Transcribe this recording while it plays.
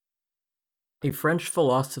A French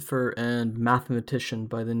philosopher and mathematician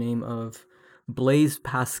by the name of Blaise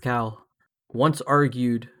Pascal once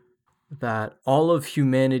argued that all of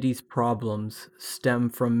humanity's problems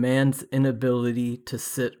stem from man's inability to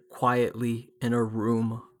sit quietly in a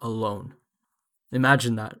room alone.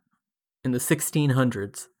 Imagine that. In the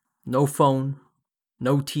 1600s, no phone,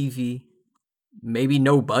 no TV, maybe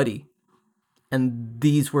nobody. And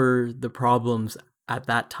these were the problems at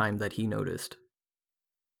that time that he noticed.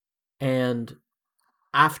 And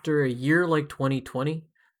after a year like 2020,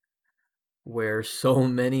 where so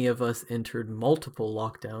many of us entered multiple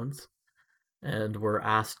lockdowns and were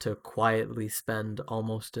asked to quietly spend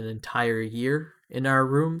almost an entire year in our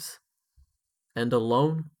rooms and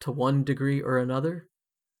alone to one degree or another,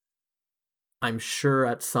 I'm sure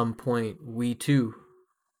at some point we too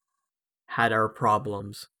had our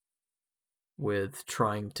problems with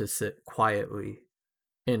trying to sit quietly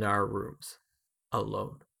in our rooms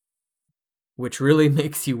alone. Which really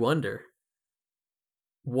makes you wonder,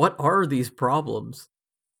 what are these problems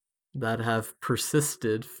that have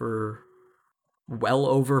persisted for well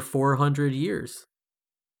over 400 years?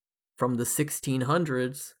 From the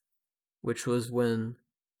 1600s, which was when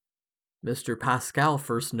Mr. Pascal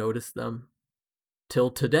first noticed them,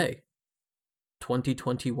 till today,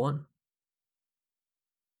 2021.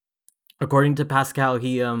 According to Pascal,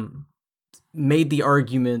 he made the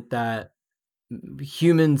argument that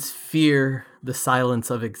humans fear the silence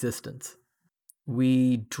of existence.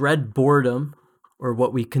 We dread boredom, or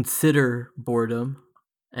what we consider boredom,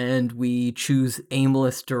 and we choose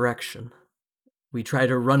aimless direction. We try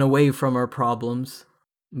to run away from our problems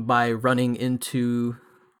by running into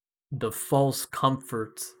the false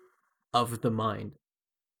comforts of the mind.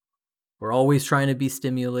 We're always trying to be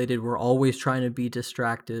stimulated. We're always trying to be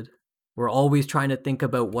distracted. We're always trying to think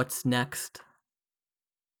about what's next.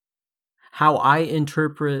 How I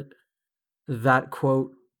interpret that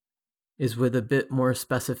quote is with a bit more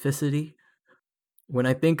specificity. When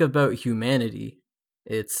I think about humanity,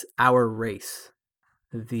 it's our race,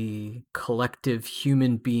 the collective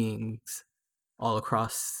human beings all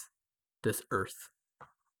across this earth.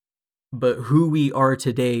 But who we are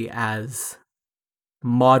today as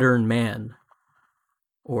modern man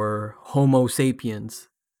or Homo sapiens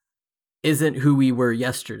isn't who we were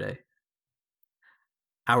yesterday.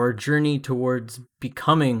 Our journey towards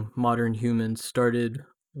becoming modern humans started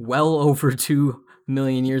well over 2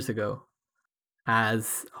 million years ago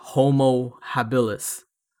as Homo habilis,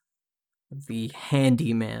 the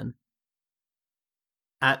handyman.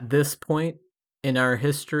 At this point in our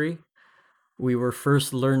history, we were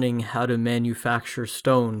first learning how to manufacture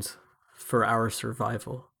stones for our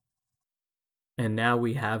survival. And now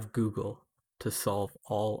we have Google to solve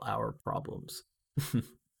all our problems.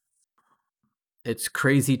 It's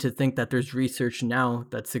crazy to think that there's research now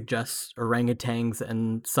that suggests orangutans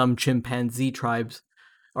and some chimpanzee tribes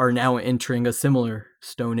are now entering a similar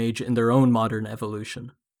stone age in their own modern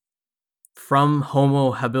evolution. From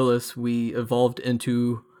Homo habilis, we evolved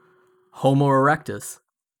into Homo erectus,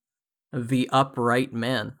 the upright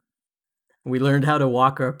man. We learned how to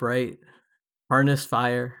walk upright, harness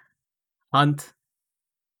fire, hunt,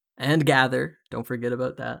 and gather. Don't forget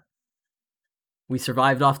about that. We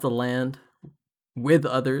survived off the land with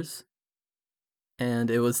others,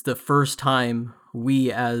 and it was the first time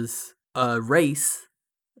we as a race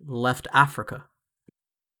left Africa.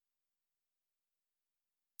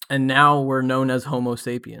 And now we're known as Homo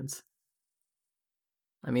sapiens.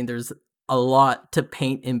 I mean, there's a lot to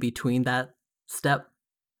paint in between that step,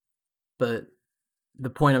 but the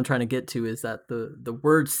point I'm trying to get to is that the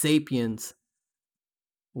word sapiens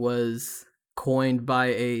was coined by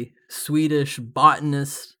a Swedish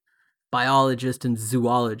botanist, biologist, and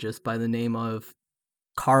zoologist by the name of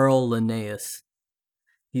Carl Linnaeus.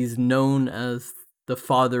 He's known as the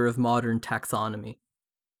father of modern taxonomy.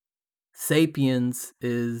 Sapiens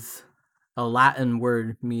is a Latin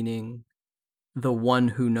word meaning the one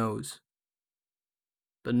who knows.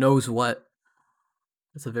 But knows what?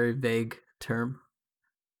 That's a very vague term.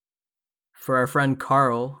 For our friend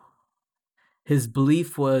Carl, his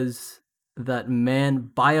belief was that man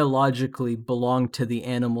biologically belonged to the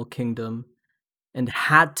animal kingdom and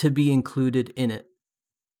had to be included in it.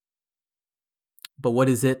 But what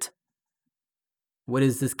is it? What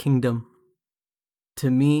is this kingdom? To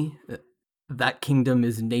me, that kingdom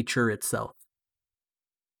is nature itself.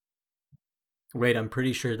 Wait, I'm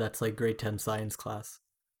pretty sure that's like grade 10 science class.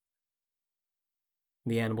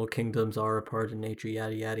 The animal kingdoms are a part of nature,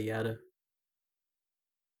 yada, yada, yada.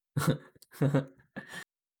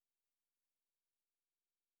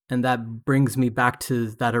 And that brings me back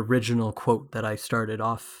to that original quote that I started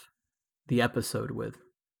off the episode with.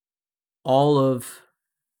 All of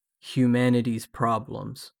humanity's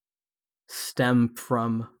problems stem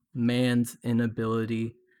from man's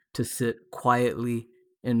inability to sit quietly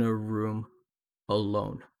in a room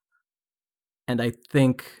alone. And I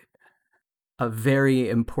think a very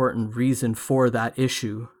important reason for that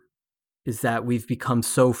issue is that we've become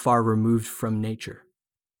so far removed from nature.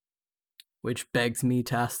 Which begs me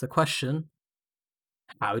to ask the question,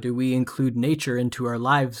 how do we include nature into our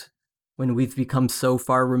lives when we've become so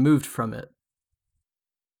far removed from it?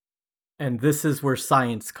 And this is where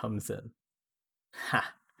science comes in.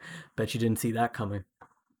 Ha! Bet you didn't see that coming.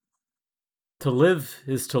 To live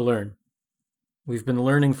is to learn. We've been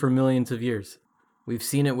learning for millions of years. We've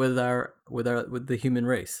seen it with the human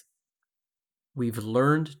race. We've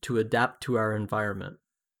learned to adapt to our environment.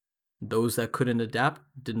 Those that couldn't adapt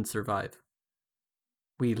didn't survive.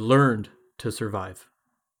 We learned to survive.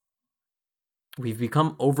 We've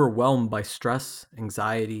become overwhelmed by stress,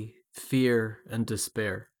 anxiety, fear, and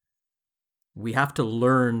despair. We have to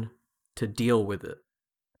learn to deal with it.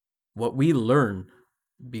 What we learn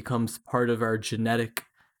becomes part of our genetic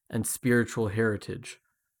and spiritual heritage,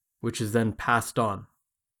 which is then passed on,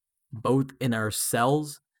 both in our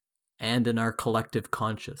cells and in our collective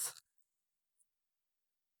conscious.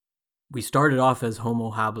 We started off as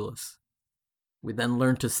Homo habilis. We then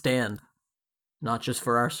learned to stand, not just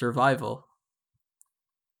for our survival,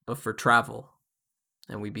 but for travel,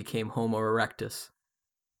 and we became Homo erectus.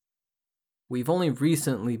 We've only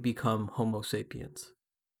recently become Homo sapiens.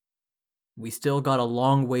 We still got a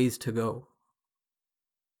long ways to go.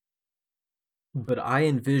 But I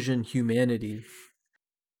envision humanity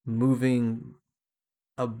moving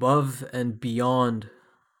above and beyond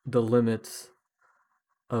the limits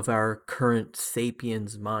of our current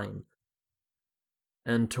sapiens mind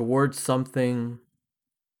and towards something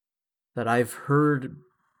that I've heard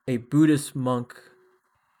a Buddhist monk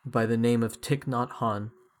by the name of Thich Nhat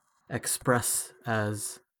Hanh express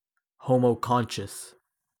as Homo conscious,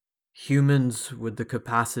 humans with the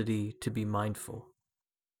capacity to be mindful.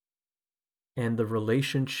 And the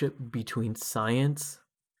relationship between science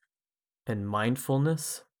and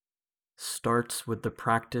mindfulness starts with the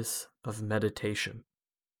practice of meditation.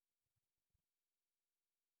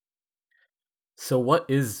 So, what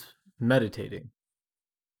is meditating?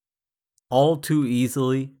 All too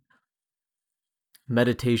easily,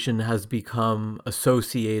 meditation has become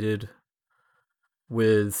associated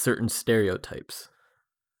with certain stereotypes.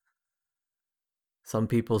 Some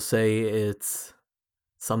people say it's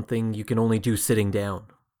something you can only do sitting down.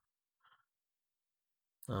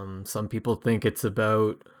 Some people think it's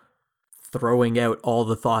about throwing out all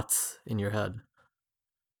the thoughts in your head.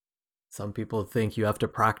 Some people think you have to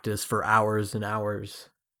practice for hours and hours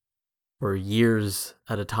or years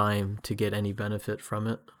at a time to get any benefit from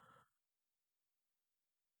it.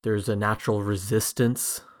 There's a natural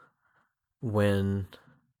resistance when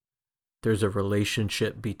there's a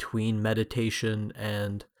relationship between meditation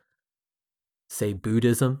and, say,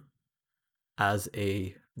 Buddhism as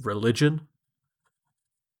a religion.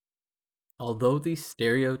 Although these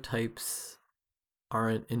stereotypes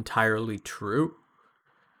aren't entirely true,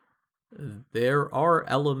 there are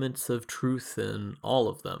elements of truth in all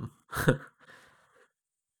of them.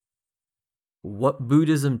 What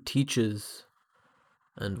Buddhism teaches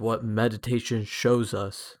and what meditation shows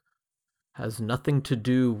us has nothing to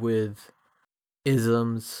do with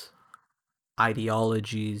isms,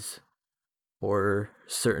 ideologies, or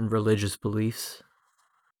certain religious beliefs.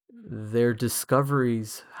 Their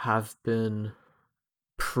discoveries have been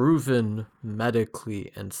proven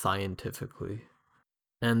medically and scientifically,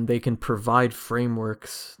 and they can provide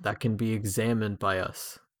frameworks that can be examined by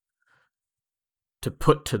us to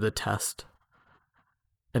put to the test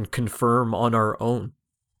and confirm on our own.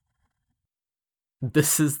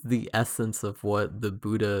 This is the essence of what the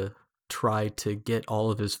Buddha tried to get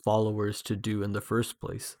all of his followers to do in the first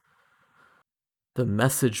place. The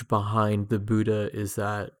message behind the Buddha is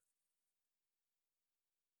that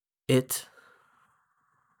it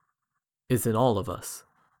is in all of us.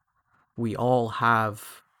 We all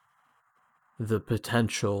have the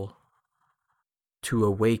potential to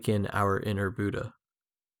awaken our inner Buddha.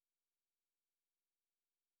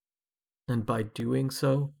 And by doing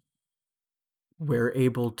so, we're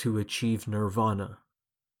able to achieve nirvana.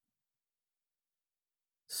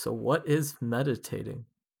 So, what is meditating?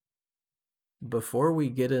 Before we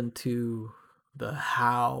get into the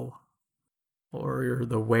how, or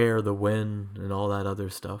the where, the when, and all that other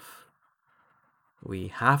stuff, we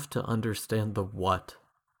have to understand the what.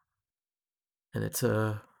 And it's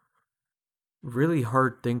a really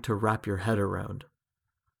hard thing to wrap your head around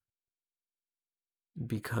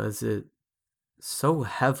because it so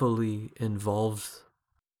heavily involves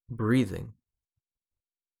breathing.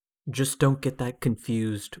 Just don't get that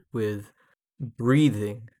confused with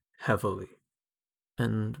breathing heavily.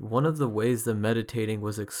 And one of the ways that meditating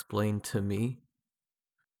was explained to me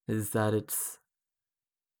is that it's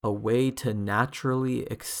a way to naturally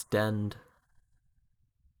extend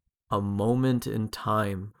a moment in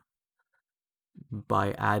time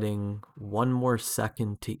by adding one more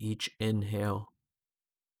second to each inhale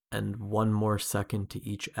and one more second to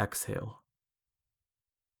each exhale.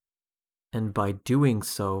 And by doing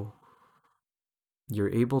so,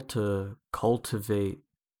 you're able to cultivate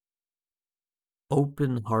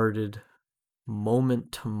open-hearted,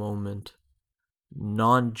 moment-to-moment,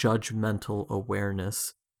 non-judgmental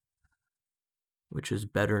awareness, which is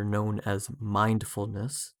better known as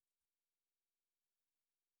mindfulness,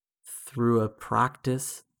 through a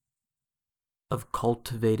practice of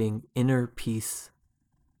cultivating inner peace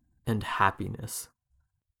and happiness,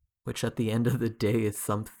 which at the end of the day is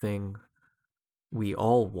something we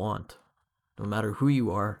all want, no matter who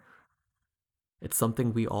you are. It's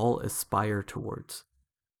something we all aspire towards.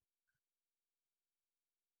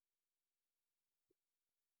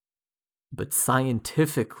 But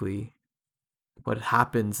scientifically, what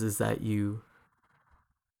happens is that you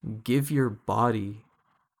give your body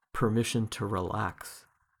permission to relax.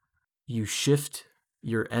 You shift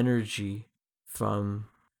your energy from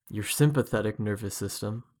your sympathetic nervous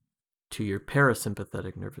system to your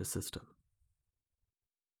parasympathetic nervous system,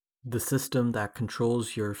 the system that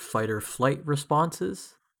controls your fight or flight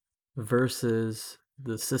responses versus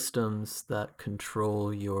the systems that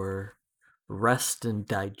control your rest and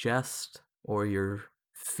digest or your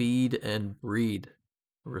feed and breed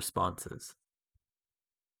responses.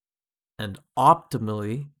 And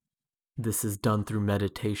optimally, this is done through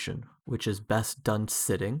meditation, which is best done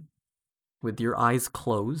sitting with your eyes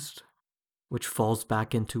closed, which falls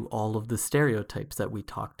back into all of the stereotypes that we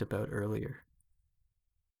talked about earlier.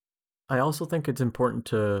 I also think it's important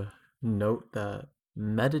to note that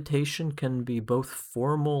meditation can be both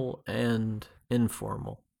formal and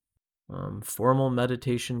informal. Formal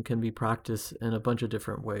meditation can be practiced in a bunch of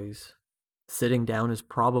different ways. Sitting down is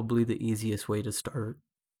probably the easiest way to start.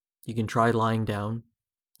 You can try lying down,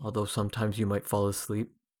 although sometimes you might fall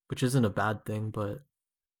asleep, which isn't a bad thing, but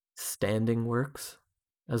standing works,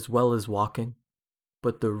 as well as walking.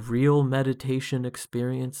 But the real meditation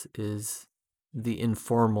experience is the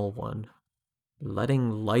informal one, letting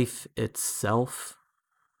life itself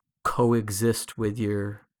coexist with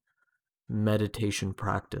your meditation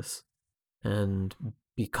practice and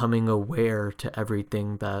becoming aware to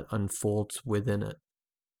everything that unfolds within it.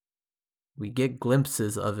 We get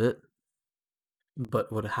glimpses of it,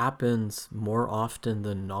 but what happens more often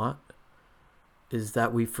than not is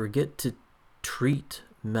that we forget to treat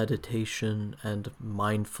meditation and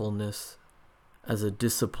mindfulness as a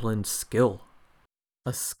disciplined skill.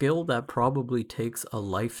 A skill that probably takes a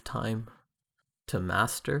lifetime to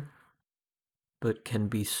master, but can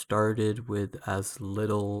be started with as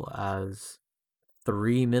little as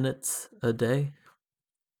 3 minutes a day.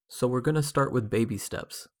 So we're going to start with baby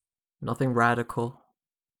steps. Nothing radical,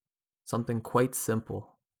 something quite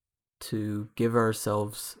simple to give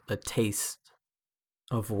ourselves a taste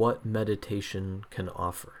of what meditation can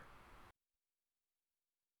offer.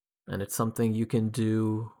 And it's something you can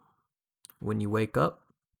do when you wake up.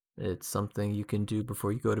 It's something you can do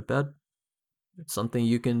before you go to bed. It's something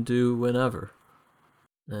you can do whenever.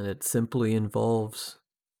 And it simply involves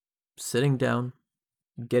sitting down,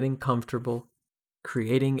 getting comfortable,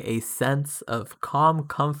 creating a sense of calm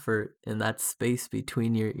comfort in that space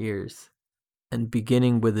between your ears, and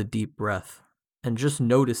beginning with a deep breath and just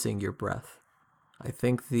noticing your breath. I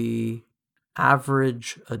think the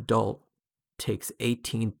average adult takes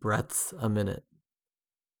 18 breaths a minute.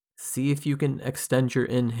 See if you can extend your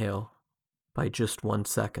inhale by just 1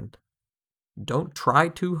 second. Don't try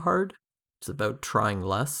too hard. It's about trying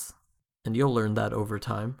less, and you'll learn that over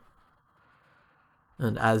time.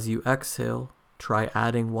 And as you exhale, try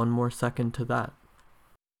adding 1 more second to that.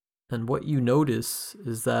 And what you notice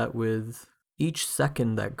is that with each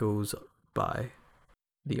second that goes by,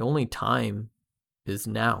 the only time is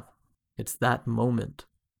now. It's that moment,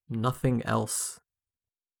 nothing else.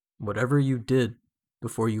 Whatever you did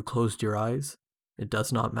before you closed your eyes, it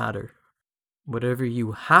does not matter. Whatever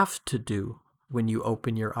you have to do when you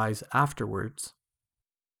open your eyes afterwards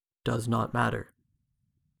does not matter.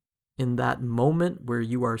 In that moment where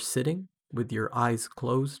you are sitting with your eyes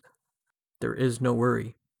closed, there is no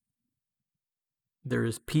worry. There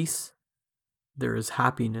is peace, there is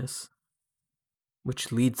happiness,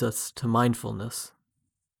 which leads us to mindfulness.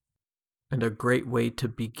 And a great way to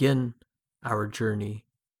begin our journey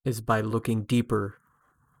is by looking deeper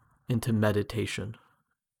into meditation.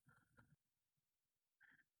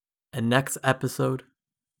 And next episode,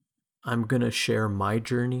 I'm going to share my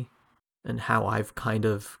journey and how I've kind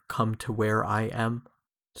of come to where I am.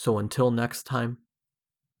 So until next time,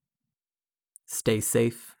 stay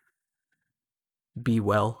safe, be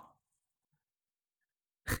well,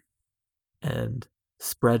 and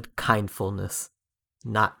spread kindfulness,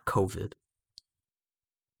 not COVID.